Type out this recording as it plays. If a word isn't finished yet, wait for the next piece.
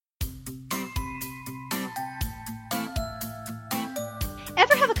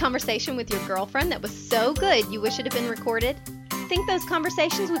Ever have a conversation with your girlfriend that was so good you wish it had been recorded? Think those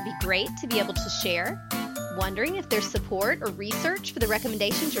conversations would be great to be able to share? Wondering if there's support or research for the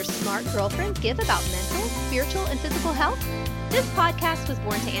recommendations your smart girlfriends give about mental, spiritual, and physical health? This podcast was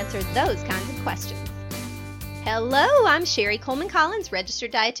born to answer those kinds of questions. Hello, I'm Sherry Coleman Collins,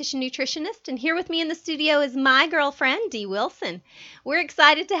 registered dietitian nutritionist, and here with me in the studio is my girlfriend, Dee Wilson. We're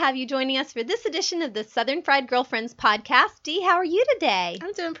excited to have you joining us for this edition of the Southern Fried Girlfriends podcast. Dee, how are you today?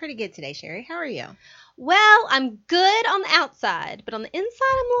 I'm doing pretty good today, Sherry. How are you? Well, I'm good on the outside, but on the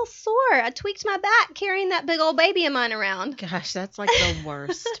inside, I'm a little sore. I tweaked my back carrying that big old baby of mine around. Gosh, that's like the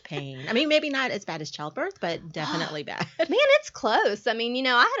worst pain. I mean, maybe not as bad as childbirth, but definitely bad. Man, it's close. I mean,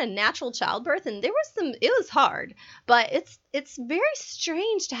 I had a natural childbirth, and it was hard, but it's very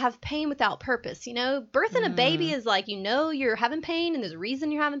strange to have pain without purpose. Birthing a baby is like, you're having pain, and there's a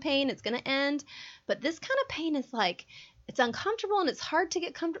reason you're having pain. It's going to end. But this kind of pain is like, it's uncomfortable and it's hard to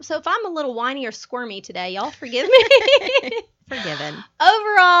get comfortable. So if I'm a little whiny or squirmy today, y'all forgive me. Forgiven.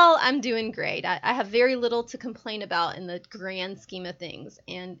 Overall, I'm doing great. I have very little to complain about in the grand scheme of things.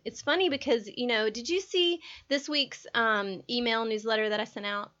 And it's funny because, did you see this week's email newsletter that I sent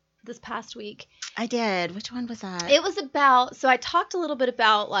out this past week? I did. Which one was that? It was about, so I talked a little bit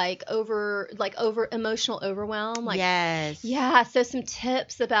about over emotional overwhelm. Yes. Yeah. So some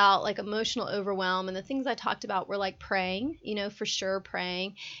tips about emotional overwhelm, and the things I talked about were praying, for sure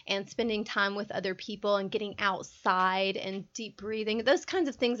praying, and spending time with other people and getting outside and deep breathing, those kinds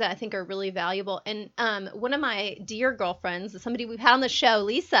of things that I think are really valuable. And one of my dear girlfriends, somebody we've had on the show,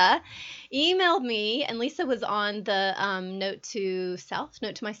 Lisa, emailed me, and Lisa was on the note to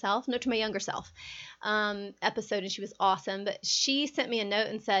my younger self episode, and she was awesome. But she sent me a note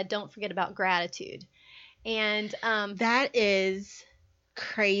and said, don't forget about gratitude. And that is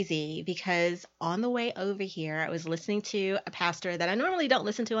crazy, because on the way over here, I was listening to a pastor that I normally don't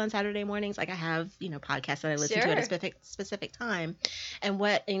listen to on Saturday mornings. I have, podcasts that I listen to at a specific time. And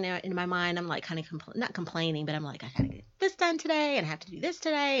what, in my mind, I'm kind of not complaining, but I'm like, I gotta get this done today, and I have to do this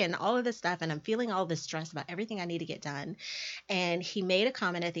today, and all of this stuff. And I'm feeling all this stress about everything I need to get done. And he made a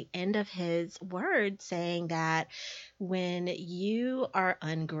comment at the end of his word saying that when you are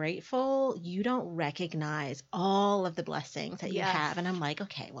ungrateful, you don't recognize all of the blessings that you have. And I'm like,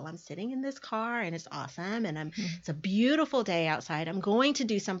 okay, well, I'm sitting in this car and it's awesome, and it's a beautiful day outside. I'm going to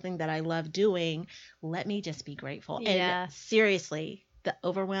do something that I love doing. Let me just be grateful. And seriously, the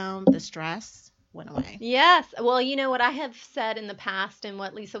overwhelm, the stress went away. Yes. Well, what I have said in the past, and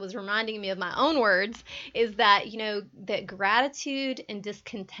what Lisa was reminding me of my own words, is that, that gratitude and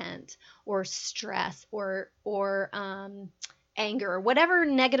discontent or stress or anger, whatever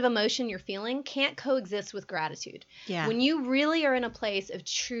negative emotion you're feeling, can't coexist with gratitude. Yeah. When you really are in a place of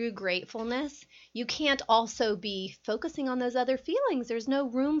true gratefulness, you can't also be focusing on those other feelings. There's no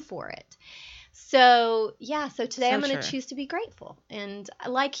room for it. So today I'm going to choose to be grateful. And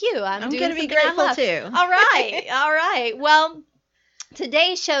like you, I'm going to be grateful too. All right. Well,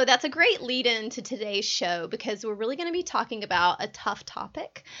 today's show, that's a great lead-in to today's show, because we're really going to be talking about a tough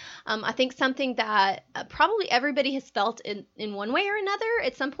topic. I think something that probably everybody has felt in one way or another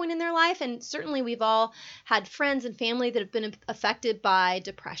at some point in their life, and certainly we've all had friends and family that have been affected by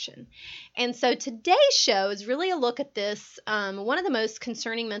depression. And so today's show is really a look at this, one of the most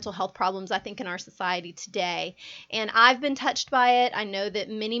concerning mental health problems I think in our society today. And I've been touched by it. I know that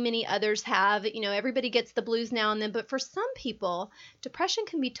many, many others have. Everybody gets the blues now and then, but for some people, depression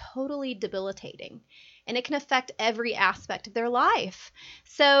can be totally debilitating, and it can affect every aspect of their life.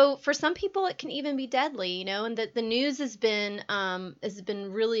 So for some people, it can even be deadly, and the news has been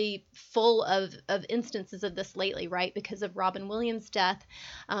really full of instances of this lately, right? Because of Robin Williams' death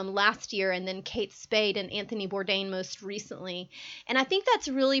last year, and then Kate Spade and Anthony Bourdain most recently. And I think that's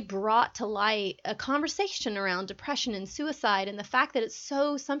really brought to light a conversation around depression and suicide, and the fact that it's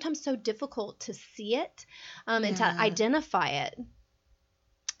sometimes so difficult to see it and to identify it.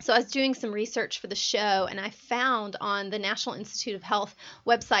 So I was doing some research for the show, and I found on the National Institute of Health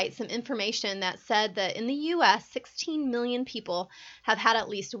website some information that said that in the U.S., 16 million people have had at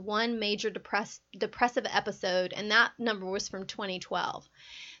least one major depressive episode, and that number was from 2012.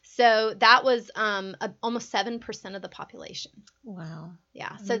 So that was almost 7% of the population. Wow.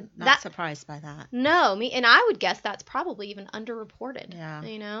 Yeah. So not surprised by that. No, and I would guess that's probably even underreported.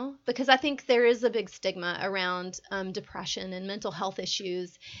 Yeah. Because I think there is a big stigma around depression and mental health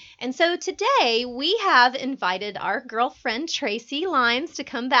issues. And so today we have invited our girlfriend Tracy Lyons to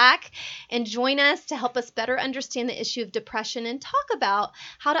come back and join us to help us better understand the issue of depression and talk about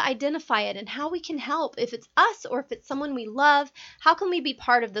how to identify it and how we can help. If it's us or if it's someone we love, how can we be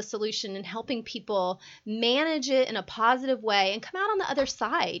part of of the solution in helping people manage it in a positive way and come out on the other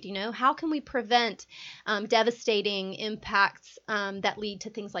side. How can we prevent devastating impacts that lead to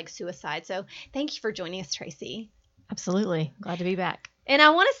things like suicide? So thank you for joining us, Tracy. Absolutely. Glad to be back. And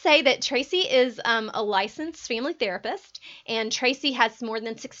I want to say that Tracy is a licensed family therapist, and Tracy has more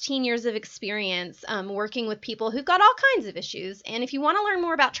than 16 years of experience working with people who've got all kinds of issues. And if you want to learn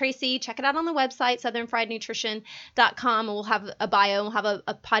more about Tracy, check it out on the website, southernfriednutrition.com, and we'll have a bio, we'll have a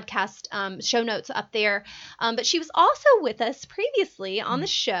podcast show notes up there. But she was also with us previously on the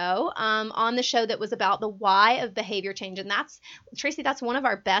show that was about the why of behavior change. And Tracy, that's one of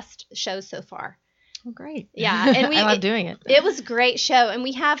our best shows so far. Oh, great. Yeah, and I love doing it. It was a great show, and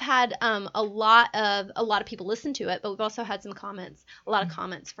we have had a lot of people listen to it, but we've also had a lot of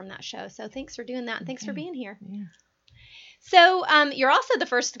comments from that show. So thanks for doing that, and thanks for being here. Yeah. So you're also the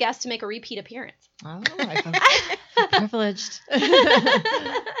first guest to make a repeat appearance. Oh, I'm privileged.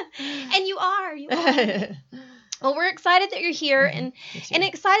 And you are. Well, we're excited that you're here and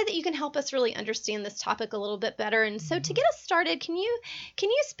excited that you can help us really understand this topic a little bit better. And so to get us started, can you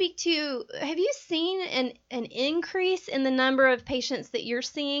speak to, have you seen an increase in the number of patients that you're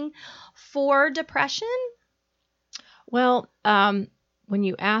seeing for depression? Well, when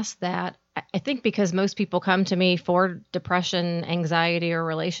you ask that, I think because most people come to me for depression, anxiety, or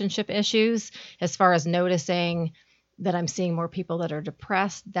relationship issues, as far as noticing that I'm seeing more people that are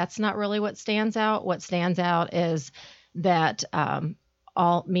depressed, that's not really what stands out. What stands out is that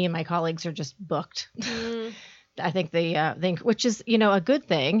all me and my colleagues are just booked. I think which is, a good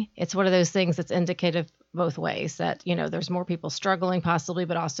thing. It's one of those things that's indicative both ways that, there's more people struggling possibly,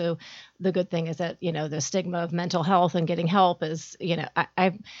 but also the good thing is that, the stigma of mental health and getting help is,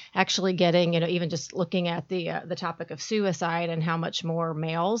 I'm actually getting, even just looking at the topic of suicide and how much more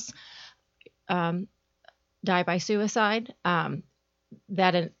males die by suicide.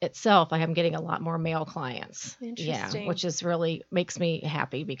 That in itself, I am getting a lot more male clients. Interesting. Yeah, which is really makes me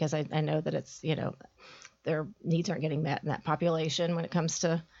happy because I know that it's, their needs aren't getting met in that population when it comes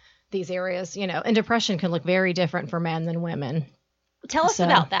to these areas, and depression can look very different for men than women. Tell us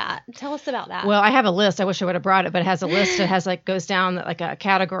about that. Well, I have a list. I wish I would have brought it, but it has a list. It has goes down like a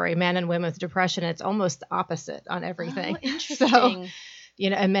category, men and women with depression. It's almost the opposite on everything. Oh, interesting. So,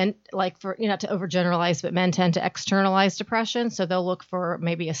 and men, not to overgeneralize, but men tend to externalize depression. So they'll look for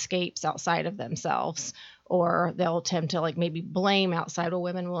maybe escapes outside of themselves, or they'll tend to maybe blame outside. Well,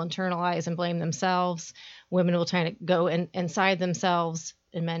 women will internalize and blame themselves. Women will try to go inside themselves,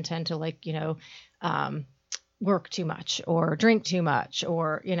 and men tend to work too much or drink too much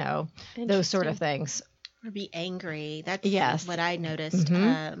or, those sort of things. Or be angry. That's what I noticed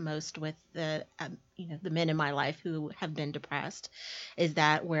most with the men in my life who have been depressed, is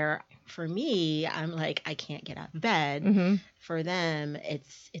that where for me, I'm like, I can't get out of bed. Mm-hmm. For them,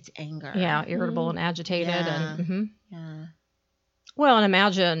 it's anger. Yeah, irritable and agitated. Yeah. And Yeah. Well, and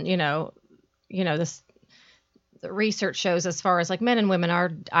imagine, this. The research shows as far as men and women are,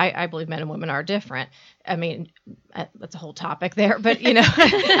 I believe men and women are different. I mean, that's a whole topic there, but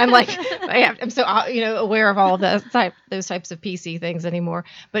I'm so aware of all of those types of PC things anymore.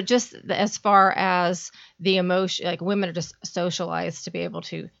 But just as far as the emotion, women are just socialized to be able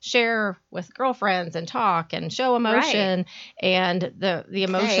to share with girlfriends and talk and show emotion, and the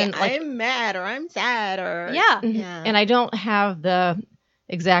emotion. Hey, I'm mad or I'm sad or yeah. And I don't have the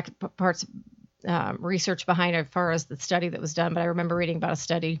exact parts. Research behind it as far as the study that was done, but I remember reading about a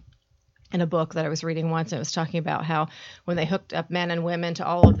study in a book that I was reading once, and it was talking about how when they hooked up men and women to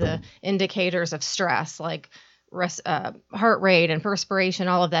all of the indicators of stress, like heart rate and perspiration,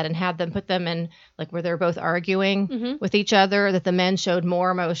 all of that, and had them put them in where they're both arguing with each other, that the men showed more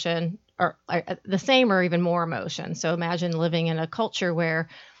emotion or the same or even more emotion. So imagine living in a culture where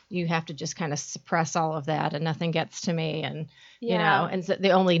you have to just kind of suppress all of that and nothing gets to me. And, and so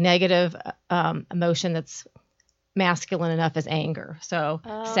the only negative emotion that's masculine enough is anger. So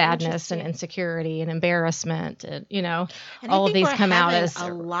sadness and insecurity and embarrassment and, and all of these come out as a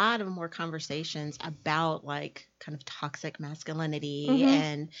lot of more conversations about kind of toxic masculinity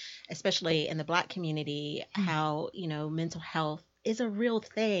and especially in the Black community, how, mental health is a real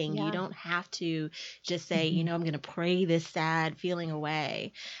thing. Yeah. You don't have to just say, I'm going to pray this sad feeling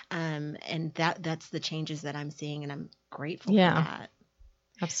away. And that's the changes that I'm seeing, and I'm grateful for that.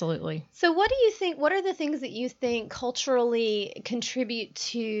 Absolutely. So what are the things that you think culturally contribute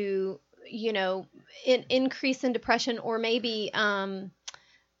to, an increase in depression, or maybe,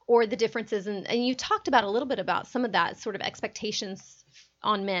 or the differences and you talked about a little bit about some of that sort of expectations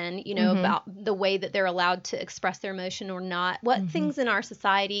on men, about the way that they're allowed to express their emotion or not. What things in our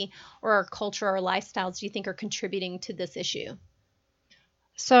society or our culture or lifestyles do you think are contributing to this issue?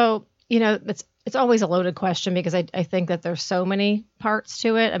 So, it's always a loaded question because I think that there's so many parts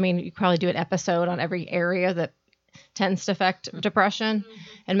to it. I mean, you probably do an episode on every area that tends to affect depression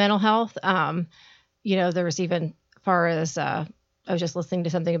and mental health. There was even far as I was just listening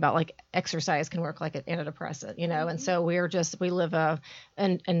to something about like exercise can work like an antidepressant, and so we live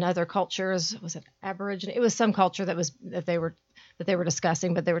in other cultures. Was it Aboriginal? It was some culture that they were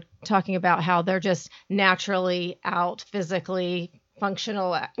discussing, but they were talking about how they're just naturally out physically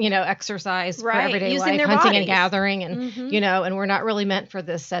functional, exercise for everyday using life, their hunting bodies. and gathering, and and we're not really meant for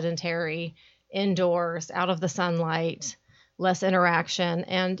this sedentary indoors, out of the sunlight, less interaction.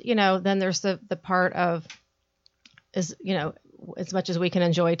 And then there's the part of is as much as we can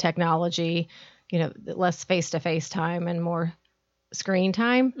enjoy technology, less face-to-face time and more screen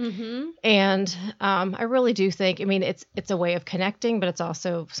time. And I really do think, it's a way of connecting, but it's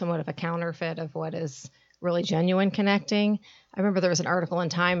also somewhat of a counterfeit of what is really genuine connecting. I remember there was an article in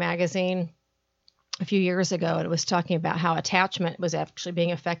Time magazine a few years ago, and it was talking about how attachment was actually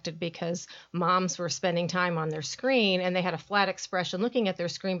being affected because moms were spending time on their screen and they had a flat expression looking at their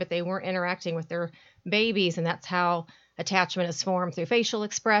screen, but they weren't interacting with their babies. And that's how attachment is formed, through facial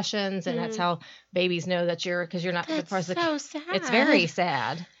expressions. And that's how babies know that because you're not. That's so sad. It's very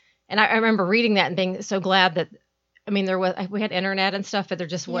sad. And I remember reading that and being so glad that, we had internet and stuff, but there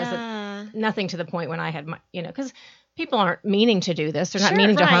just wasn't nothing to the point when I had my, because people aren't meaning to do this. They're not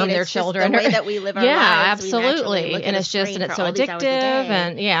meaning to harm their children. The way that we live our lives. Absolutely. And it's so addictive.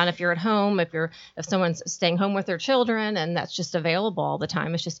 And and if you're at home, if someone's staying home with their children and that's just available all the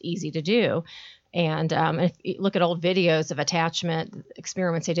time, it's just easy to do. And if you look at old videos of attachment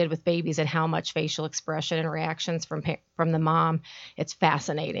experiments they did with babies and how much facial expression and reactions from the mom, it's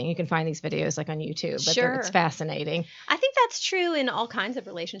fascinating. You can find these videos like on YouTube, but it's fascinating. I think that's true in all kinds of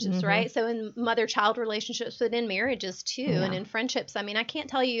relationships, right? So in mother-child relationships, but in marriages too, and in friendships. I can't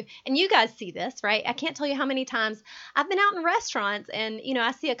tell you, and you guys see this, right? I can't tell you how many times I've been out in restaurants and,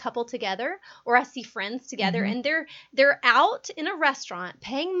 I see a couple together or I see friends together and they're out in a restaurant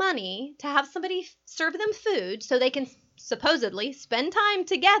paying money to have somebody serve them food so they can supposedly spend time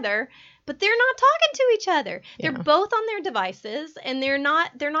together, but they're not talking to each other. They're both on their devices and they're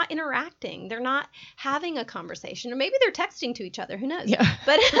not interacting. They're not having a conversation, or maybe they're texting to each other. Who knows? Yeah.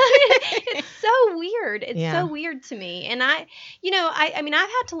 But it's so weird. It's so weird to me. And I've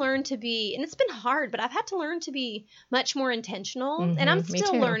had to learn to be, and it's been hard, but I've had to learn to be much more intentional. And I'm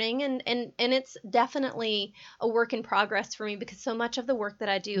still learning, and it's definitely a work in progress for me because so much of the work that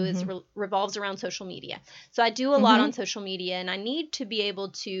I do is revolves around social media. So I do a lot on social media, and I need to be able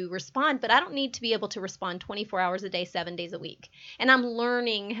to respond, but I don't need to be able to respond 24 hours a day, 7 days a week. And I'm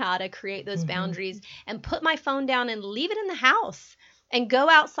learning how to create those boundaries and put my phone down and leave it in the house and go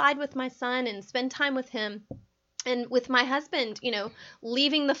outside with my son and spend time with him. And with my husband,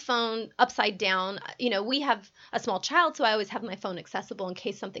 leaving the phone upside down. We have a small child, so I always have my phone accessible in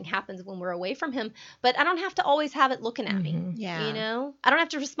case something happens when we're away from him. But I don't have to always have it looking at me. Yeah. I don't have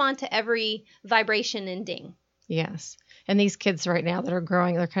to respond to every vibration and ding. Yes. And these kids right now that are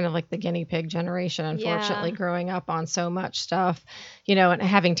growing, they're kind of like the guinea pig generation, unfortunately, growing up on so much stuff, and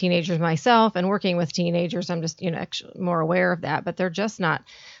having teenagers myself and working with teenagers, I'm just, actually more aware of that, but they're just not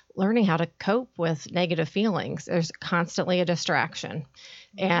learning how to cope with negative feelings. There's constantly a distraction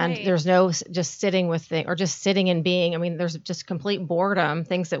and there's no just sitting with things or just sitting and being. There's just complete boredom,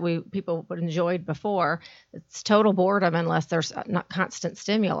 things that people would enjoyed before. It's total boredom unless there's not constant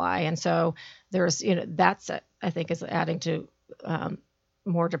stimuli. And so there's, that's, I think, is adding to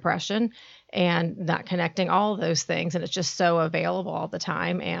more depression and not connecting, all of those things. And it's just so available all the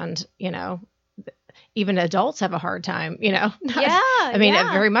time. And, even adults have a hard time,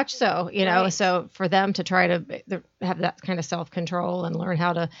 very much so, so for them to try to have that kind of self-control and learn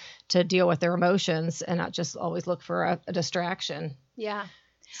how to deal with their emotions and not just always look for a distraction. Yeah.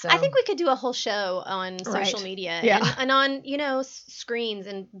 So, I think we could do a whole show on social media and on, screens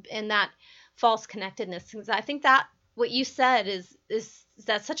and that false connectedness. Because I think that what you said is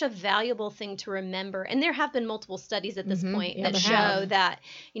that's such a valuable thing to remember. And there have been multiple studies at this point that show that,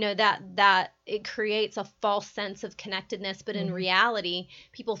 that it creates a false sense of connectedness, but in reality,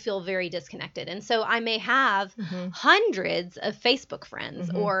 people feel very disconnected. And so I may have hundreds of Facebook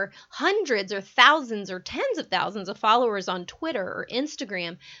friends or hundreds or thousands or tens of thousands of followers on Twitter or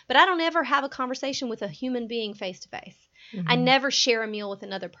Instagram, but I don't ever have a conversation with a human being face to face. I never share a meal with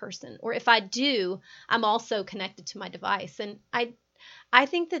another person. Or if I do, I'm also connected to my device. And I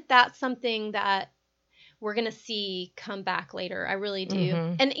think that that's something that we're going to see come back later. I really do.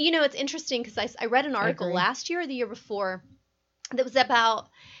 And, it's interesting because I read an article last year or the year before that was about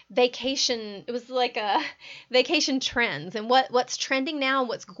vacation. It was like a vacation trends and what's trending now and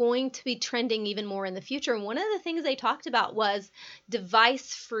what's going to be trending even more in the future. And one of the things they talked about was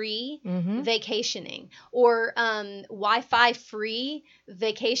device-free vacationing, or Wi-Fi free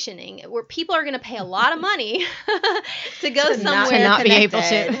vacationing, where people are going to pay a lot of money to go somewhere to not be able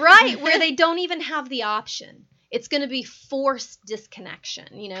to, right, where they don't even have the option. It's going to be forced disconnection.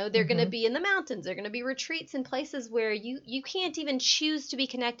 They're going to be in the mountains. They're going to be retreats in places where you can't even choose to be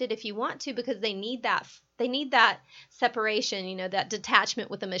connected if you want to, because they need that separation, that detachment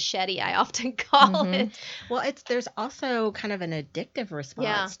with a machete, I often call it. Well, there's also kind of an addictive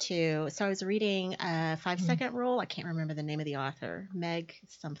response to. So I was reading a 5-second rule. I can't remember the name of the author, Meg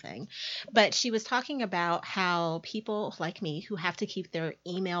something, but she was talking about how people like me who have to keep their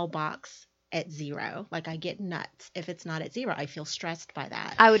email box at 0. Like, I get nuts if it's not at 0. I feel stressed by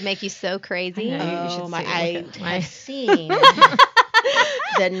that. I would make you so crazy. I have seen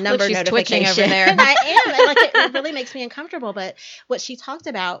the number she's notification twitching over there. I am. And like, it really makes me uncomfortable. But what she talked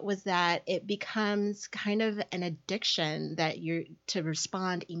about was that it becomes kind of an addiction that you're to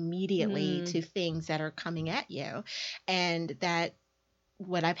respond immediately to things that are coming at you, and that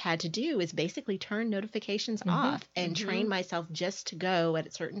what I've had to do is basically turn notifications off and train myself just to go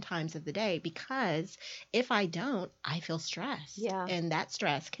at certain times of the day, because if I don't, I feel stressed. Yeah. And that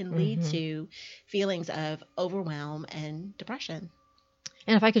stress can lead to feelings of overwhelm and depression.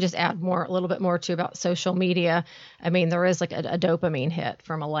 And if I could just add a little bit more too about social media, I mean, there is like a dopamine hit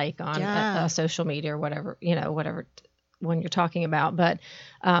from a like on social media or whatever, whatever when you're talking about, but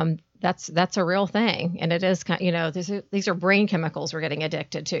that's a real thing. And it is kind of, these are brain chemicals we're getting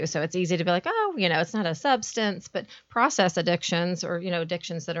addicted to. So it's easy to be like, oh, it's not a substance, but process addictions, or,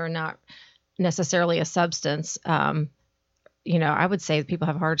 addictions that are not necessarily a substance. I would say people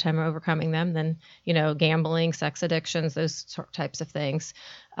have a harder time overcoming them than, gambling, sex addictions, those types of things.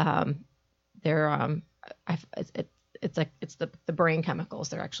 It's the brain chemicals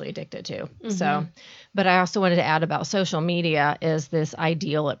they're actually addicted to. So, but I also wanted to add about social media is this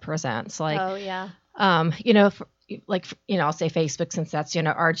ideal it presents. Like, oh yeah. I'll say Facebook, since that's,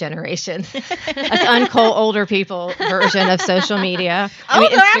 our generation, that's uncool older people version of social media. I'm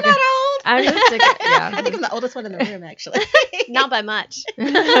not old. I think I'm the oldest one in the room, actually. Not by much.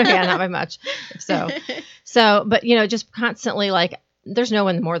 Yeah, not by much. So, but just constantly, like, there's no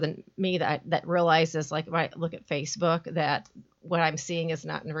one more than me that realizes, like, when I look at Facebook, that what I'm seeing is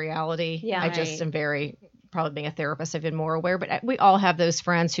not in reality. Yeah, I just am probably being a therapist, I've been more aware, but we all have those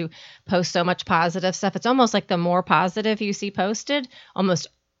friends who post so much positive stuff. It's almost like the more positive you see posted, almost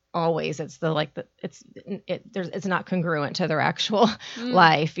always it's not congruent to their actual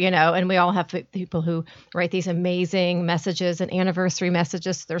life, and we all have people who write these amazing messages and anniversary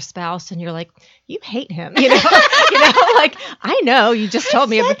messages to their spouse, and you're like, you hate him, like, I know you just told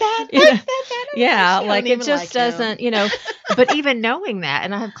me about that. Yeah, like, it just doesn't, but even knowing that,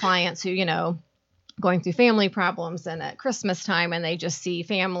 and I have clients who, going through family problems, and at Christmas time, and they just see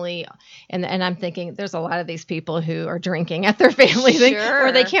family, and I'm thinking there's a lot of these people who are drinking at their family thing,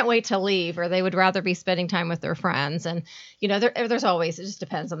 or they can't wait to leave, or they would rather be spending time with their friends. And there's always, it just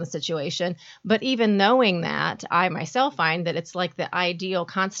depends on the situation. But even knowing that, I myself find that it's like the ideal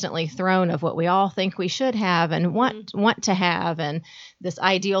constantly thrown of what we all think we should have and want to have, and this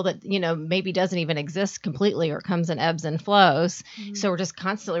ideal that maybe doesn't even exist completely, or comes in ebbs and flows. So we're just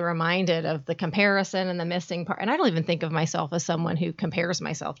constantly reminded of the comparison and the missing part. And I don't even think of myself as someone who compares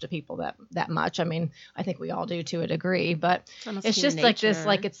myself to people that much. I mean, I think we all do to a degree, but it's just like this,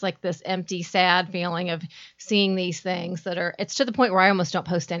 like, it's like this empty, sad feeling of seeing these things that are, it's to the point where I almost don't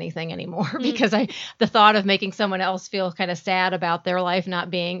post anything anymore because the thought of making someone else feel kind of sad about their life not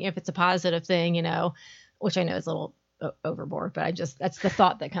being, if it's a positive thing, which I know is a little overboard, but that's the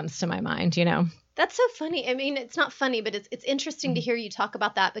thought that comes to my mind, That's so funny. I mean, it's not funny, but it's interesting to hear you talk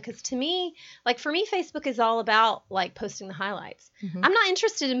about that, because to me, like, for me, Facebook is all about, like, posting the highlights. I'm not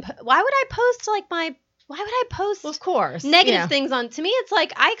interested in, why would I post Well, of course, negative things on, to me, it's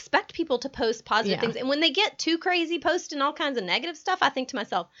like, I expect people to post positive things. And when they get too crazy posting all kinds of negative stuff, I think to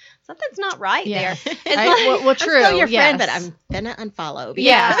myself, something's not right there. It's true. I'm still your friend, but I'm gonna unfollow.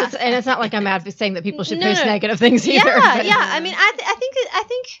 And it's not like I'm saying that people should post negative things either. I mean, I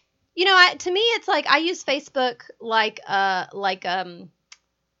think to me, it's like, I use Facebook like I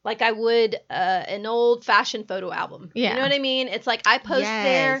would an old fashioned photo album. Yeah. You know what I mean? It's like, I post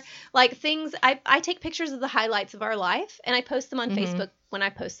there, like, things, I take pictures of the highlights of our life, and I post them on Facebook when I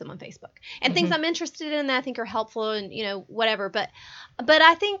post them on Facebook, and things I'm interested in that I think are helpful, and, whatever. But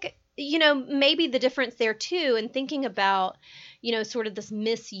I think, maybe the difference there too, and thinking about, sort of this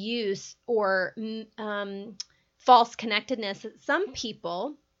misuse or, false connectedness that some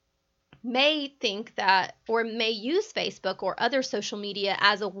people may think that, or may use Facebook or other social media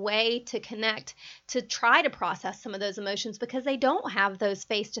as a way to connect, to try to process some of those emotions, because they don't have those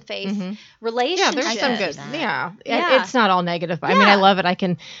face-to-face relationships. Yeah, there's some good. Yeah. It's not all negative. I mean, I love it.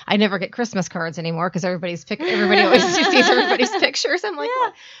 I never get Christmas cards anymore because everybody always sees everybody's pictures. I'm like,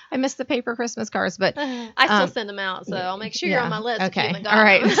 well, I miss the paper Christmas cards, but I still send them out, so I'll make sure you're on my list. Okay, if you all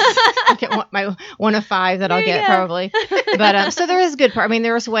right. I'll get my one of 5 that I'll get probably. But so there is good part. I mean,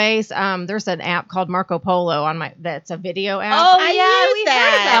 there's ways. There's an app called Marco Polo that's a video app. Oh yeah, we that.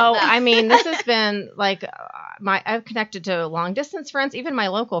 heard about So that. I mean, this has been like I've connected to long distance friends, even my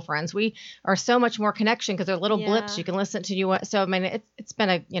local friends. We are so much more connection because they're little blips you can listen to. So I mean, it's been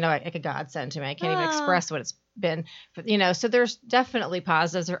like a godsend to me. I can't even express what it's been. So there's definitely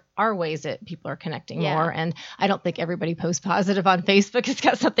positives. There are ways that people are connecting more, and I don't think everybody posts positive on Facebook. It's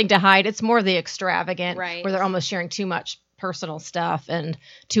got something to hide. It's more the extravagant, Right. where they're almost sharing too much personal stuff and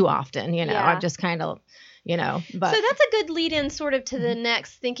too often. I'm just kind of. But so that's a good lead in sort of to the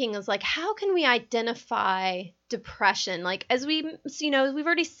next thinking is like, how can we identify depression? Like, as we've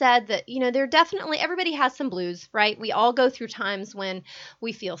already said that, there definitely, everybody has some blues, right? We all go through times when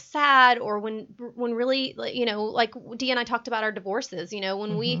we feel sad, or when really, like Dee and I talked about our divorces,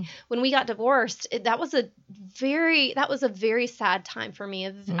 when we got divorced, that was a very sad time for me.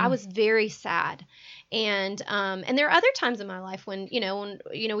 I was very sad. And there are other times in my life when we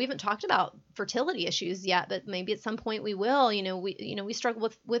haven't talked about fertility issues yet, but maybe at some point we will. We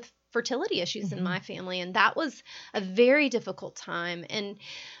struggle with fertility issues in my family, and that was a very difficult time.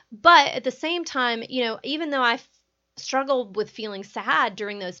 But at the same time, even though I struggled with feeling sad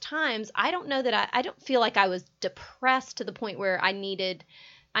during those times, I don't know that I don't feel like I was depressed to the point where I needed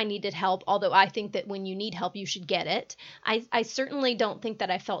help, although I think that when you need help, you should get it. I certainly don't think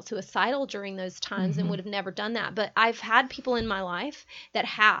that I felt suicidal during those times and would have never done that. But I've had people in my life that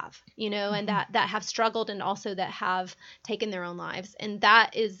have, and that have struggled, and also that have taken their own lives. And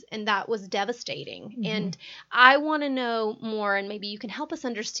that was devastating. And I want to know more, and maybe you can help us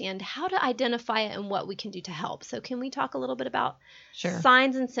understand how to identify it and what we can do to help. So can we talk a little bit about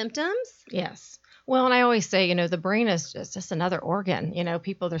signs and symptoms? Yes. Well, and I always say, the brain is just another organ.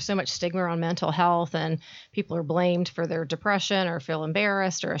 There's so much stigma on mental health, and people are blamed for their depression or feel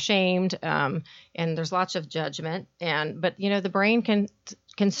embarrassed or ashamed. And there's lots of judgment. But the brain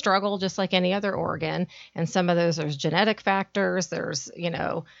can struggle just like any other organ. And some of those, there's genetic factors, there's,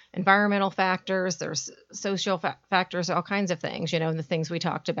 environmental factors, there's social factors, all kinds of things, and the things we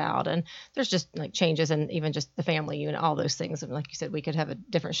talked about. And there's just like changes in even just the family unit, all those things. And like you said, we could have a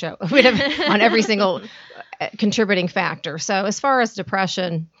different show we'd have on every single contributing factor. So as far as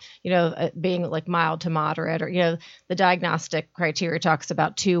depression, being like mild to moderate, or, the diagnostic criteria talks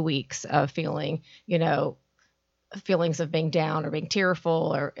about 2 weeks of feeling, feelings of being down or being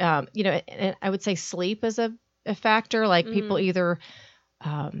tearful, or and I would say sleep is a factor. Like people either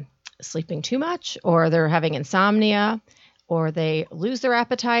sleeping too much, or they're having insomnia, or they lose their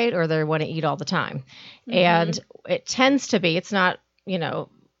appetite, or they want to eat all the time. And it tends to be, it's not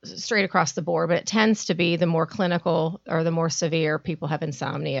straight across the board, but it tends to be the more clinical or the more severe people have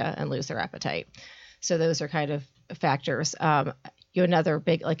insomnia and lose their appetite. So those are kind of factors. Another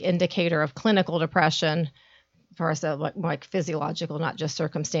big like indicator of clinical depression, as far as the like physiological, not just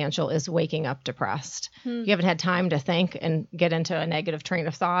circumstantial, is waking up depressed. You haven't had time to think and get into a negative train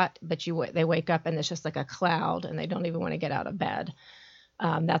of thought, but they wake up and it's just like a cloud, and they don't even want to get out of bed.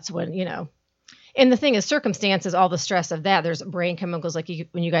 That's when, and the thing is, circumstances, all the stress of that, there's brain chemicals, like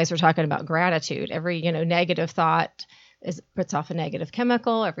when you guys were talking about gratitude, every, negative thought puts off a negative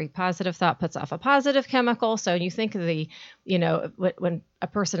chemical. Every positive thought puts off a positive chemical. So you think of when a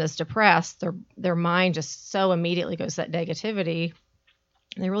person is depressed, their mind just so immediately goes to that negativity.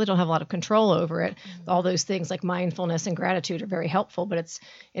 They really don't have a lot of control over it. All those things like mindfulness and gratitude are very helpful, but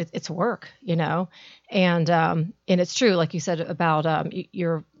it's work, and it's true, like you said about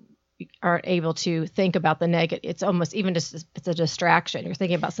you aren't able to think about the negative. It's almost even just, it's a distraction. You're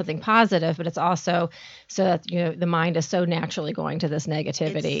thinking about something positive, but it's also so that, the mind is so naturally going to this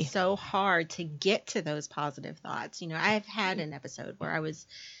negativity. It's so hard to get to those positive thoughts. I've had an episode where I was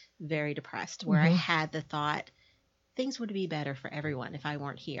very depressed, where I had the thought, things would be better for everyone if I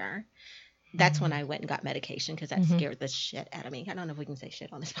weren't here. That's when I went and got medication, because that scared the shit out of me. I don't know if we can say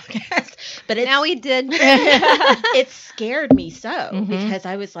shit on this podcast, but now we did. It scared me so, because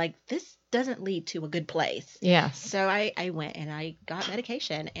I was like, this doesn't lead to a good place. Yes. So I went and I got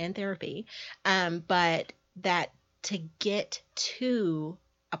medication and therapy. But that to get to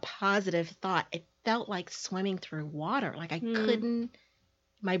a positive thought, it felt like swimming through water. Like I couldn't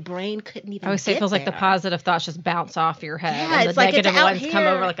my brain couldn't even I always say it feels like the positive thoughts just bounce off your head. Yeah, and it's the like negative it's out ones come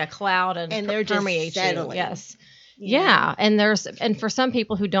over here, like a cloud and they're just permeate settling. you. Yes. You know? Yeah, and for some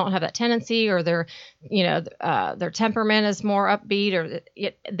people who don't have that tendency, or their temperament is more upbeat, or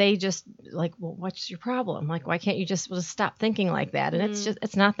they just like, well, what's your problem? Like, why can't you just stop thinking like that? And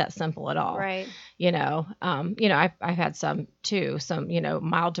it's not that simple at all. Right. I've had some too, some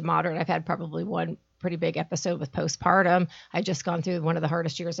mild to moderate. I've had probably one pretty big episode with postpartum. I just gone through one of the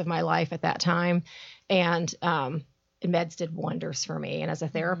hardest years of my life at that time, and meds did wonders for me. And as a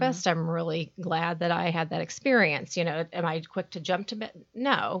therapist, I'm really glad that I had that experience. Am I quick to jump to med?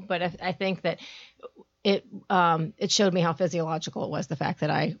 No, but I think that it showed me how physiological it was, the fact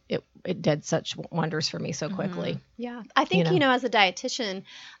that it did such wonders for me so quickly. Yeah. I think, as a dietitian,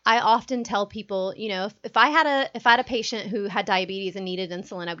 I often tell people, if I had a patient who had diabetes and needed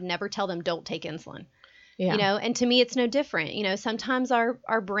insulin, I would never tell them don't take insulin. Yeah. And to me, it's no different. Sometimes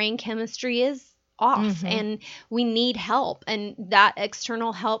our brain chemistry is off and we need help, and that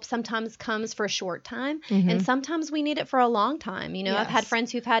external help sometimes comes for a short time and sometimes we need it for a long time. I've had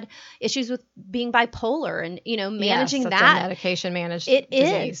friends who've had issues with being bipolar and managing that medication managed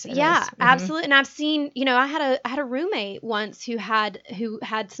disease. Absolutely. And I've seen I had a roommate once who had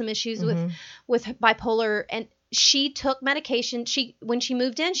some issues with bipolar, and she took medication. When she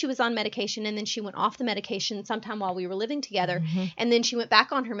moved in, she was on medication, and then she went off the medication sometime while we were living together. And then she went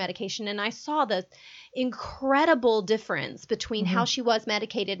back on her medication, and I saw the incredible difference between how she was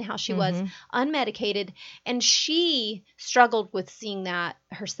medicated and how she was unmedicated. And she struggled with seeing that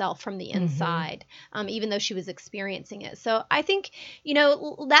herself from the inside, even though she was experiencing it. So I think,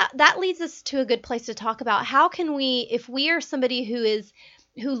 that leads us to a good place to talk about how can we, if we are somebody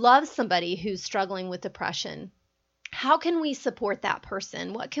who loves somebody who's struggling with depression, how can we support that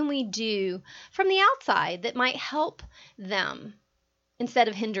person? What can we do from the outside that might help them instead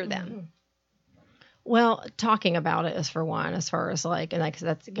of hinder them? Well, talking about it is for one, as far as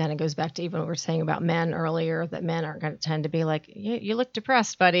that's again, it goes back to even what we were saying about men earlier, that men aren't going to tend to be like, you look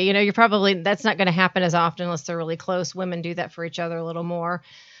depressed, buddy. That's not going to happen as often unless they're really close. Women do that for each other a little more.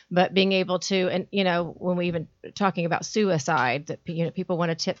 But being able to, and when we even talking about suicide, that people want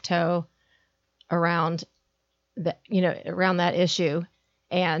to tiptoe around around that issue,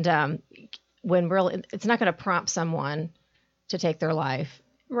 and when really it's not going to prompt someone to take their life,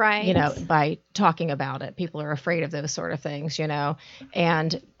 right? By talking about it. People are afraid of those sort of things,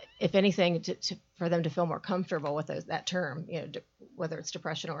 and if anything, for them to feel more comfortable with that term, whether it's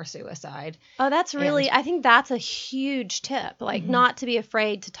depression or suicide. Oh, that's really, I think that's a huge tip, not to be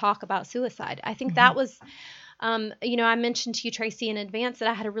afraid to talk about suicide. I think that was, I mentioned to you, Tracy, in advance that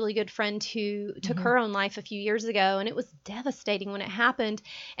I had a really good friend who took her own life a few years ago, and it was devastating when it happened.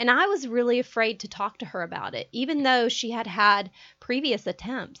 And I was really afraid to talk to her about it, even though she had previous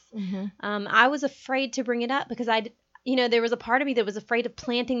attempts. I was afraid to bring it up because there was a part of me that was afraid of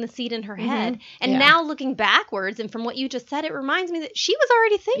planting the seed in her head. And now looking backwards, and from what you just said, it reminds me that she was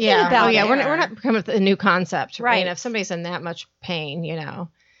already thinking about it. We're not coming up with a new concept, right? If somebody's in that much pain,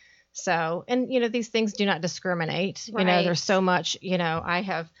 So, and, these things do not discriminate. Right. There's so much, I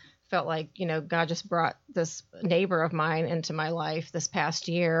have felt like, God just brought this neighbor of mine into my life this past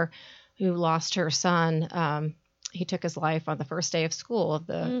year who lost her son. He took his life on the first day of school of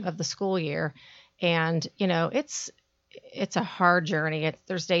the school year. And, it's a hard journey.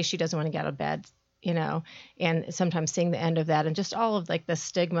 There's days she doesn't want to get out of bed, and sometimes seeing the end of that, and just all of the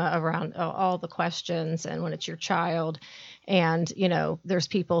stigma around all the questions, and when it's your child, and, there's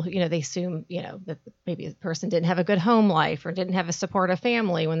people, they assume, that maybe the person didn't have a good home life or didn't have a supportive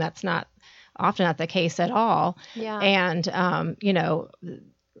family, when that's often not the case at all. Yeah. And,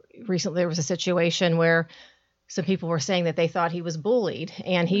 recently there was a situation where some people were saying that they thought he was bullied,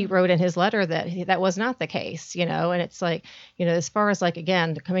 and he wrote in his letter that that was not the case, and it's as far as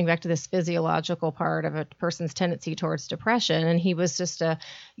again, coming back to this physiological part of a person's tendency towards depression, and he was just a,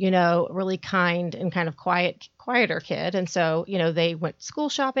 really kind and kind of quieter kid. And so, they went school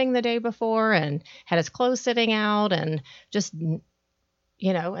shopping the day before and had his clothes sitting out, and just, and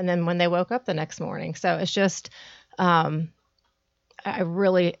then when they woke up the next morning. So it's just, I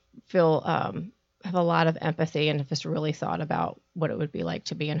really feel, have a lot of empathy, and have just really thought about what it would be like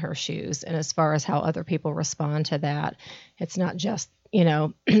to be in her shoes. And as far as how other people respond to that, it's not just,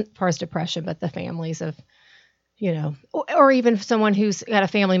 as far as depression, but the families of, or even someone who's got a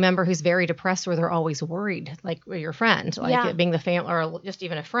family member who's very depressed, where they're always worried, like your friend, being the family, or just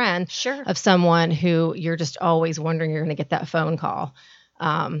even a friend of someone who you're just always wondering you're going to get that phone call.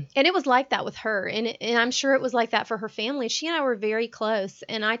 And it was like that with her. And I'm sure it was like that for her family. She and I were very close,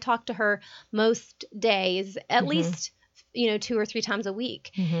 and I talked to her most days, at least 2 or 3 times a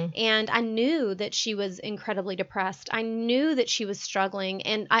week. Mm-hmm. And I knew that she was incredibly depressed. I knew that she was struggling.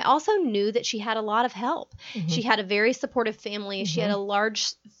 And I also knew that she had a lot of help. Mm-hmm. She had a very supportive family. She had a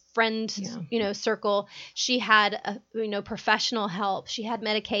large friend, circle. She had, professional help. She had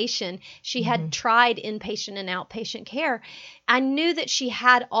medication. She had tried inpatient and outpatient care. I knew that she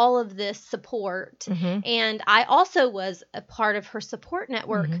had all of this support. And I also was a part of her support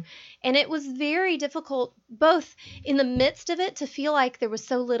network. And it was very difficult, both in the midst of it, to feel like there was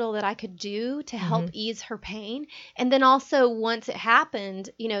so little that I could do to help ease her pain. And then also once it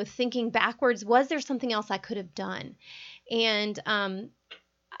happened, thinking backwards, was there something else I could have done? And,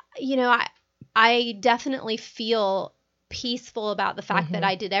 I definitely feel peaceful about the fact that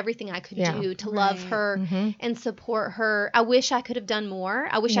I did everything I could do to love her and support her. I wish I could have done more.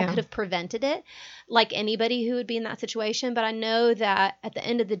 I wish I could have prevented it, like anybody who would be in that situation. But I know that at the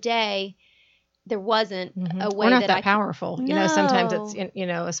end of the day, there wasn't a way We're not that that powerful. No. Sometimes it's,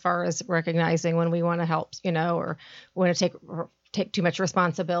 as far as recognizing when we want to help, or want to take too much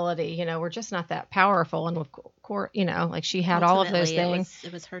responsibility, we're just not that powerful. And of course, like she had all of those things.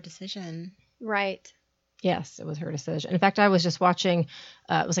 It was her decision. Right. Yes, it was her decision. In fact, I was just watching,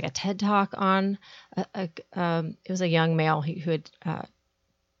 it was like a TED Talk on, it was a young male who had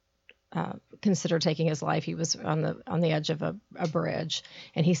considered taking his life. He was on the edge of a bridge.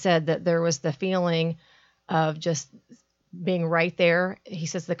 And he said that there was the feeling of just being right there. He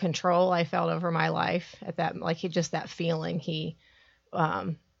says the control I felt over my life at that, that feeling,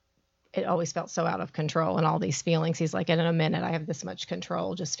 it always felt so out of control, and all these feelings. He's like, in a minute, I have this much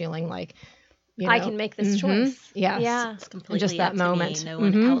control, just feeling like, I can make this choice. Yes. Yeah. It's completely just that up to moment. me. No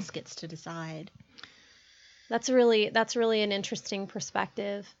one else gets to decide. That's really an interesting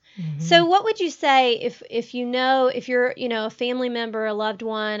perspective. So what would you say if you're, a family member, a loved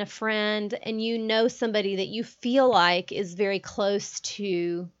one, a friend, and somebody that you feel like is very close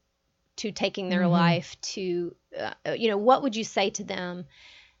to taking their life, what would you say to them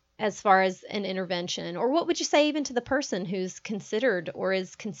as far as an intervention? Or what would you say even to the person who's considered or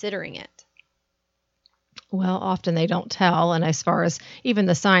is considering it? Well, often they don't tell. And as far as even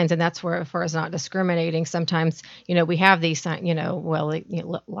the signs, and that's where, as far as not discriminating, sometimes, we have these signs,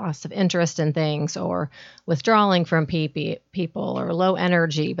 loss of interest in things, or withdrawing from people, or low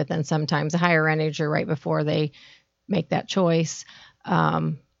energy, but then sometimes a higher energy right before they make that choice.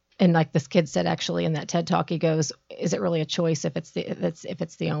 And like this kid said, actually, in that TED Talk, he goes, is it really a choice if it's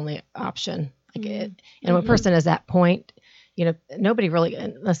the only option? And when a person is at that point, nobody really,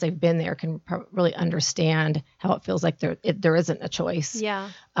 unless they've been there, can really understand how it feels like there isn't a choice. Yeah.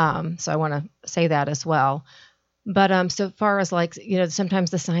 So I want to say that as well. But so far as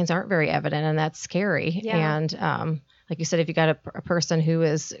sometimes the signs aren't very evident, and that's scary. Yeah. And like you said, if you got a person who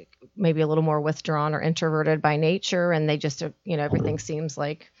is maybe a little more withdrawn or introverted by nature, and they just, everything seems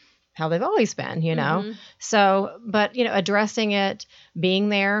like how they've always been, So, but, addressing it, being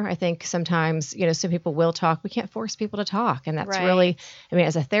there, I think sometimes, some people will talk. We can't force people to talk. And that's really,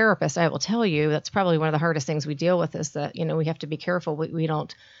 as a therapist, I will tell you, that's probably one of the hardest things we deal with, is that, we have to be careful. We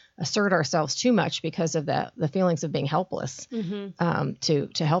don't assert ourselves too much because of the feelings of being helpless, to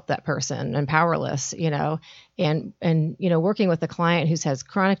help that person, and powerless, and working with a client who has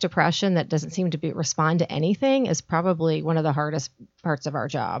chronic depression that doesn't seem to respond to anything is probably one of the hardest parts of our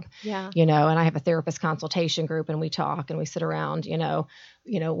job. Yeah. And I have a therapist consultation group, and we talk and we sit around,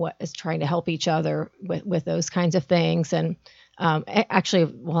 what is trying to help each other with those kinds of things. And actually,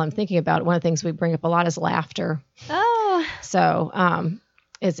 while I'm thinking about it, one of the things we bring up a lot is laughter. Oh. So,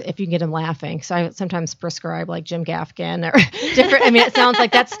 is if you can get them laughing. So I sometimes prescribe like Jim Gaffigan or different. It sounds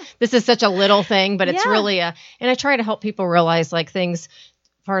like this is such a little thing, but it's really and I try to help people realize like things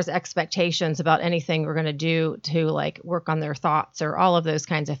as far as expectations about anything we're going to do to like work on their thoughts or all of those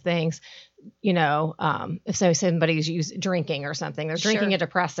kinds of things. If somebody's drinking or something, they're drinking a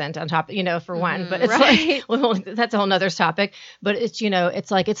depressant on top, for one, but it's like, well, that's a whole nother topic, but it's, it's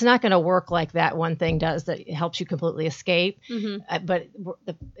like, it's not going to work like that one thing does that helps you completely escape, but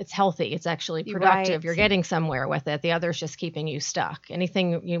it's healthy. It's actually productive. Right. You're getting somewhere with it. The other's just keeping you stuck.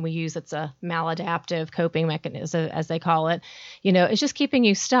 Anything we use, it's a maladaptive coping mechanism, as they call it, it's just keeping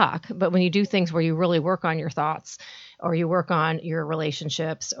you stuck. But when you do things where you really work on your thoughts, or you work on your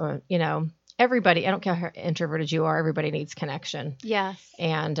relationships, or, everybody, I don't care how introverted you are, everybody needs connection. Yes.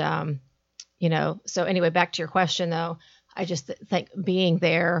 And, so anyway, back to your question though, I just think being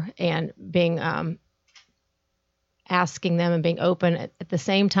there and being, asking them and being open at the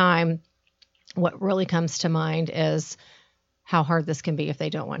same time, what really comes to mind is how hard this can be if they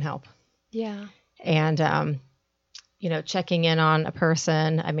don't want help. Yeah. And, checking in on a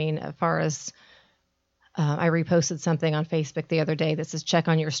person, as far as, I reposted something on Facebook the other day that says check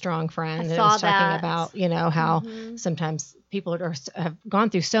on your strong friend. And it was talking about, how sometimes people have gone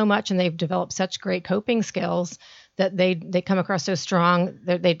through so much and they've developed such great coping skills that they come across so strong.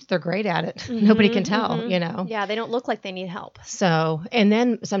 They're great at it. Nobody can tell, Yeah, they don't look like they need help. So, and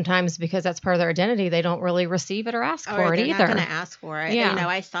then sometimes because that's part of their identity, they don't really receive it or ask for it either. They're not going to ask for it. Yeah.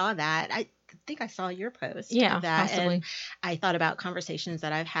 I saw that. I think I saw your post. Yeah, of that, possibly. and I thought about conversations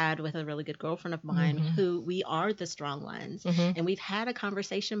that I've had with a really good girlfriend of mine who we are the strong ones. And we've had a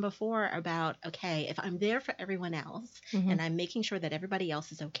conversation before about, okay, if I'm there for everyone else and I'm making sure that everybody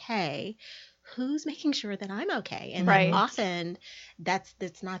else is okay, who's making sure that I'm okay? And often that's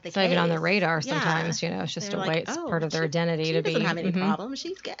not the case. It's not even on their radar sometimes, it's just They're a way, it's part of their identity to be. She doesn't have any problems.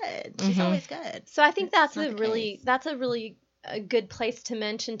 She's good. She's always good. So I think that's a really a good place to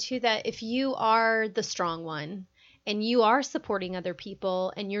mention too, that if you are the strong one and you are supporting other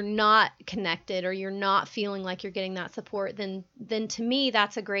people and you're not connected or you're not feeling like you're getting that support, then to me,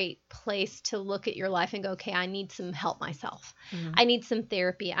 that's a great place to look at your life and go, okay, I need some help myself. I need some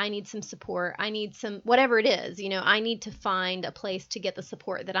therapy. I need some support. I need some, whatever it is, I need to find a place to get the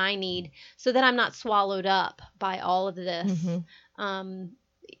support that I need so that I'm not swallowed up by all of this,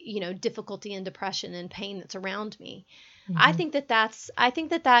 difficulty and depression and pain that's around me. I think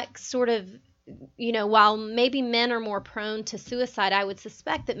that sort of, while maybe men are more prone to suicide, I would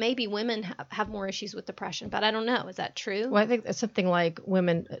suspect that maybe women have more issues with depression, but I don't know. Is that true? Well, I think it's something like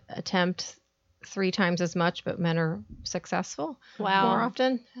women attempt 3 times as much, but men are successful more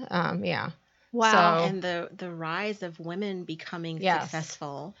often. Yeah. Wow. So, and the rise of women becoming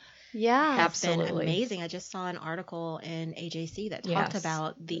successful. Yeah, has been amazing. I just saw an article in AJC that talked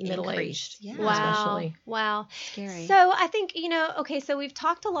about the middle-aged, especially. Wow. Scary. So I think, so we've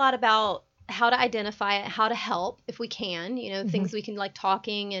talked a lot about how to identify it, how to help if we can, things we can, like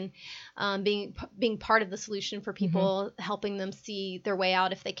talking and being part of the solution for people, helping them see their way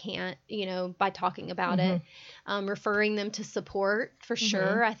out if they can't, by talking about it, referring them to support for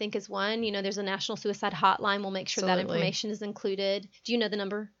sure, I think is one. There's a National Suicide Hotline. We'll make sure that information is included. Do you know the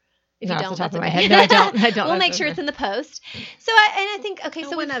number? If you don't, that's okay. No, I don't. We'll make sure it's in the post. So I think, okay,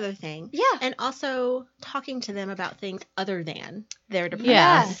 so one other thing. Yeah. And also talking to them about things other than their depression.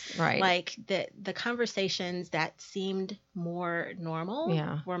 Yes, right. Like the conversations that seemed more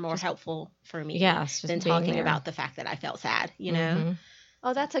normal were more helpful for me than talking about the fact that I felt sad,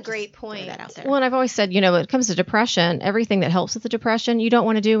 Oh, that's a great point. That out there. Well, and I've always said, when it comes to depression, everything that helps with the depression, you don't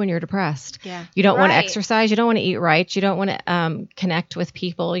want to do when you're depressed. Yeah. You don't want to exercise. You don't want to eat right. You don't want to connect with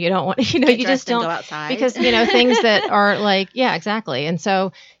people. You don't want, you just don't go outside. Because, things that are like, yeah, exactly. And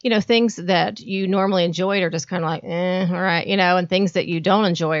so, things that you normally enjoyed are just kind of like, all right, and things that you don't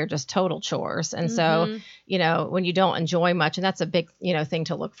enjoy are just total chores. And so, when you don't enjoy much, and that's a big, thing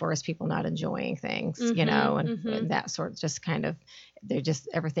to look for is people not enjoying things, and that sort of just kind of, they're just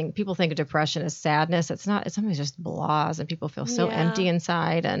everything. People think of depression as sadness. It's not. It's sometimes just blahs, and people feel so empty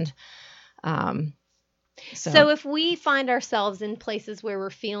inside. And so if we find ourselves in places where we're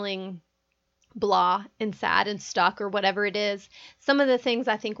feeling blah and sad and stuck or whatever it is, some of the things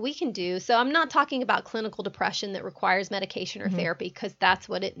I think we can do. So I'm not talking about clinical depression that requires medication or therapy, because that's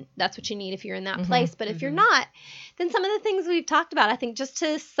what you need if you're in that place. But if you're not, then some of the things we've talked about, I think, just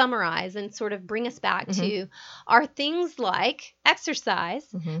to summarize and sort of bring us back to, are things like exercise,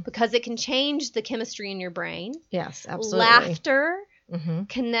 because it can change the chemistry in your brain. Yes, absolutely. Laughter.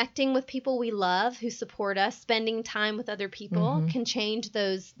 Connecting with people we love who support us, spending time with other people can change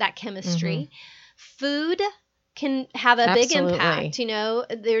that chemistry. Food can have a big impact.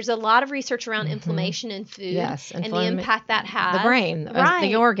 There's a lot of research around inflammation in food and the impact that has. The brain,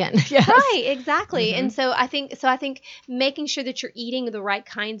 the organ. Yes. Right, exactly. And so I think making sure that you're eating the right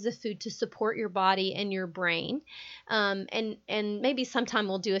kinds of food to support your body and your brain. And maybe sometime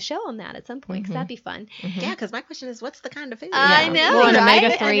we'll do a show on that at some point, because that'd be fun. Yeah, because my question is, what's the kind of food? I know, well, and right?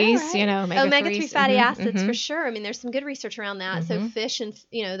 omega-3s, omega-3 fatty acids for sure. I mean, there's some good research around that. So fish and,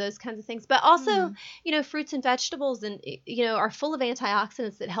 those kinds of things. But also, fruits and vegetables and, are full of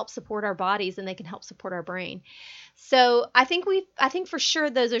antioxidants that help support our bodies, and they can help support our brain. So I think for sure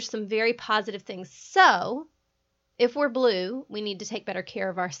those are some very positive things. So if we're blue, we need to take better care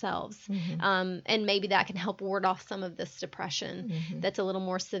of ourselves. And maybe that can help ward off some of this depression that's a little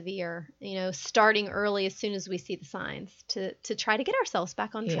more severe, starting early as soon as we see the signs to try to get ourselves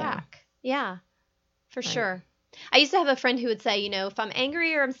back on track. Yeah, for sure. I used to have a friend who would say, if I'm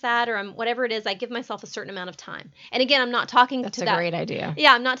angry or I'm sad or I'm whatever it is, I give myself a certain amount of time. And again, I'm not talking That's to a that. great idea.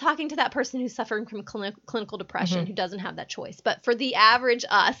 Yeah, I'm not talking to that person who's suffering from clinical depression, who doesn't have that choice. But for the average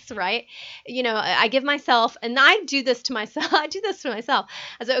us, right? I give myself, and I do this to myself. I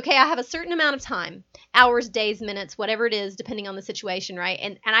say, okay, I have a certain amount of time, hours, days, minutes, whatever it is, depending on the situation, right?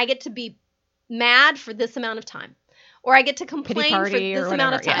 And I get to be mad for this amount of time. Or I get to complain for this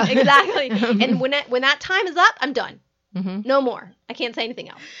amount of time. Yeah. Exactly. And when that time is up, I'm done. Mm-hmm. No more. I can't say anything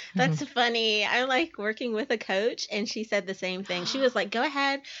else. That's funny. I like working with a coach, and she said the same thing. She was like, go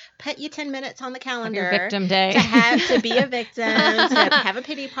ahead, put you 10 minutes on the calendar. Your victim day. To be a victim, to have a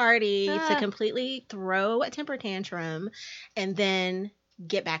pity party, to completely throw a temper tantrum, and then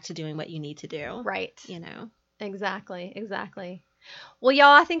get back to doing what you need to do. Right. Exactly. Well,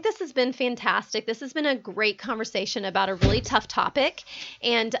 y'all, I think this has been fantastic. This has been a great conversation about a really tough topic.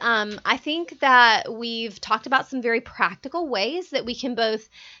 And I think that we've talked about some very practical ways that we can both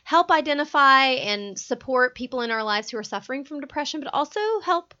help identify and support people in our lives who are suffering from depression, but also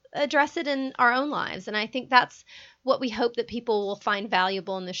help address it in our own lives. And I think that's what we hope that people will find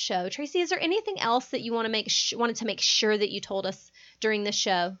valuable in this show. Tracy, is there anything else that you wanted to make sure that you told us during this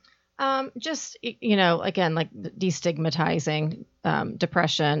show? Just, again, like destigmatizing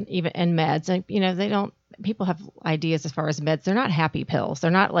depression, even in meds. And, people have ideas as far as meds. They're not happy pills.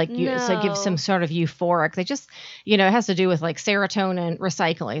 They're not like so give some sort of euphoric. They just, it has to do with like serotonin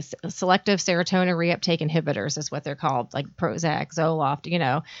recycling, selective serotonin reuptake inhibitors is what they're called, like Prozac,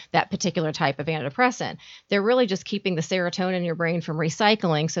 Zoloft, that particular type of antidepressant. They're really just keeping the serotonin in your brain from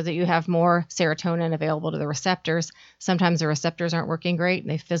recycling so that you have more serotonin available to the receptors. Sometimes the receptors aren't working great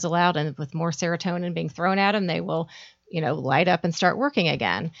and they fizzle out, and with more serotonin being thrown at them, they will light up and start working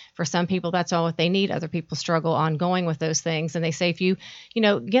again. For some people, that's all what they need. Other people struggle ongoing with those things. And they say, if you,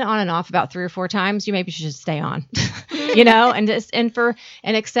 get on and off about 3 or 4 times, you maybe should stay on, and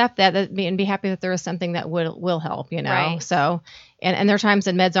accept that and be happy that there is something that will help, Right. So, and there are times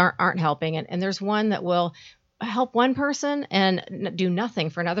that meds aren't helping. And there's one that will help one person and do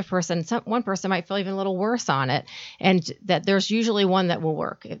nothing for another person. One person might feel even a little worse on it, and that there's usually one that will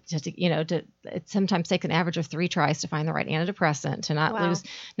work. It sometimes takes an average of 3 tries to find the right antidepressant, to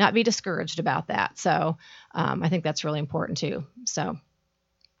not be discouraged about that. So I think that's really important too. So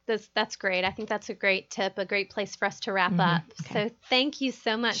that's great. I think that's a great tip, a great place for us to wrap up. Okay. So thank you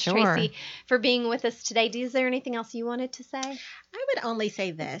so much, Sure. Tracy, for being with us today. Is there anything else you wanted to say? I would only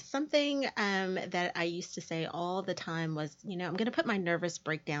say this. Something that I used to say all the time was, I'm going to put my nervous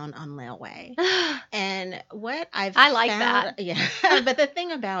breakdown on layaway. And what I like found, that. Yeah. But the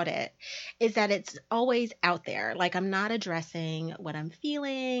thing about it is that it's always out there. Like, I'm not addressing what I'm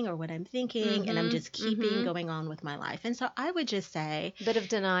feeling or what I'm thinking, and I'm just keeping going on with my life. And so I would just say, Bit of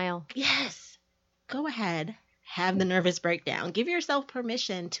denial. yes, go ahead. Have the nervous breakdown. Give yourself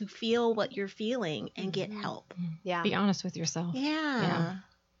permission to feel what you're feeling and get help. Yeah. be honest with yourself. Yeah.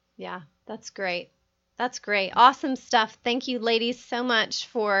 That's great. That's great. Awesome stuff. Thank you, ladies, so much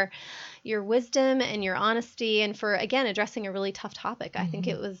for your wisdom and your honesty, and for, again, addressing a really tough topic. I think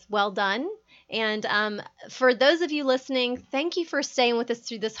it was well done. And for those of you listening, thank you for staying with us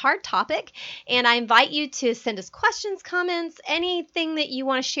through this hard topic. And I invite you to send us questions, comments, anything that you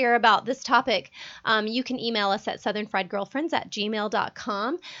want to share about this topic. You can email us at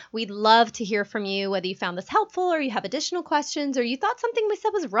southernfriedgirlfriends@gmail.com. We'd love to hear from you, whether you found this helpful or you have additional questions or you thought something we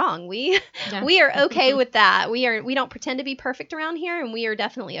said was wrong. We are okay with that. We don't pretend to be perfect around here, and we are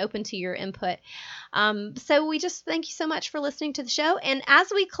definitely open to your input. So we just thank you so much for listening to the show. And as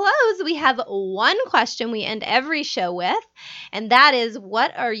we close, we have one question we end every show with, and that is,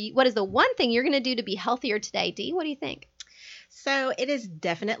 what is the one thing you're going to do to be healthier today? Dee, what do you think? So it is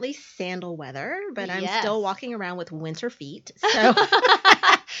definitely sandal weather, but I'm still walking around with winter feet. So I'm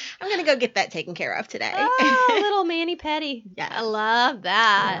going to go get that taken care of today. Oh, little mani-pedi. Yeah. I love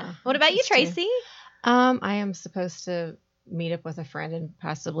that. Yeah, what about you, Tracy? I am supposed to meet up with a friend and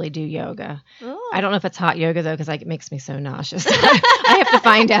possibly do yoga. Oh. I don't know if it's hot yoga though, because it makes me so nauseous. I have to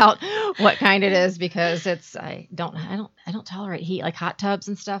find out what kind it is, because I don't tolerate heat, like hot tubs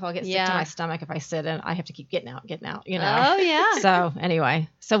and stuff. I'll get sick to my stomach if I sit in. I have to keep getting out. Oh yeah. So anyway,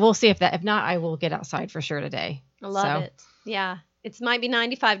 we'll see if not, I will get outside for sure today. I love it. Yeah. It might be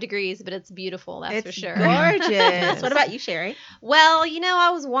 95 degrees, but it's beautiful. That's for sure. Gorgeous. What about you, Sherry? Well, I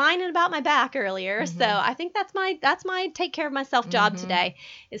was whining about my back earlier, so I think that's my take care of myself job today,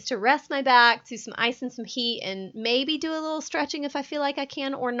 is to rest my back, do some ice and some heat, and maybe do a little stretching if I feel like I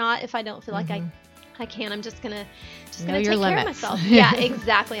can, or not if I don't feel like I I can't. I'm just gonna Know take your care of limits. myself. Yeah,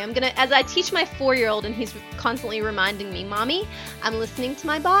 exactly. I'm gonna, as I teach my 4-year-old, and he's constantly reminding me, Mommy, I'm listening to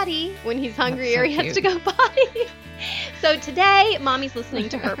my body when he's hungry That's so or he has cute. to go potty. So today, Mommy's listening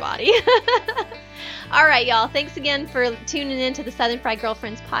to her body. All right, y'all. Thanks again for tuning in to the Southern Fried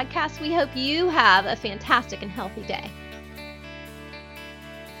Girlfriends podcast. We hope you have a fantastic and healthy day.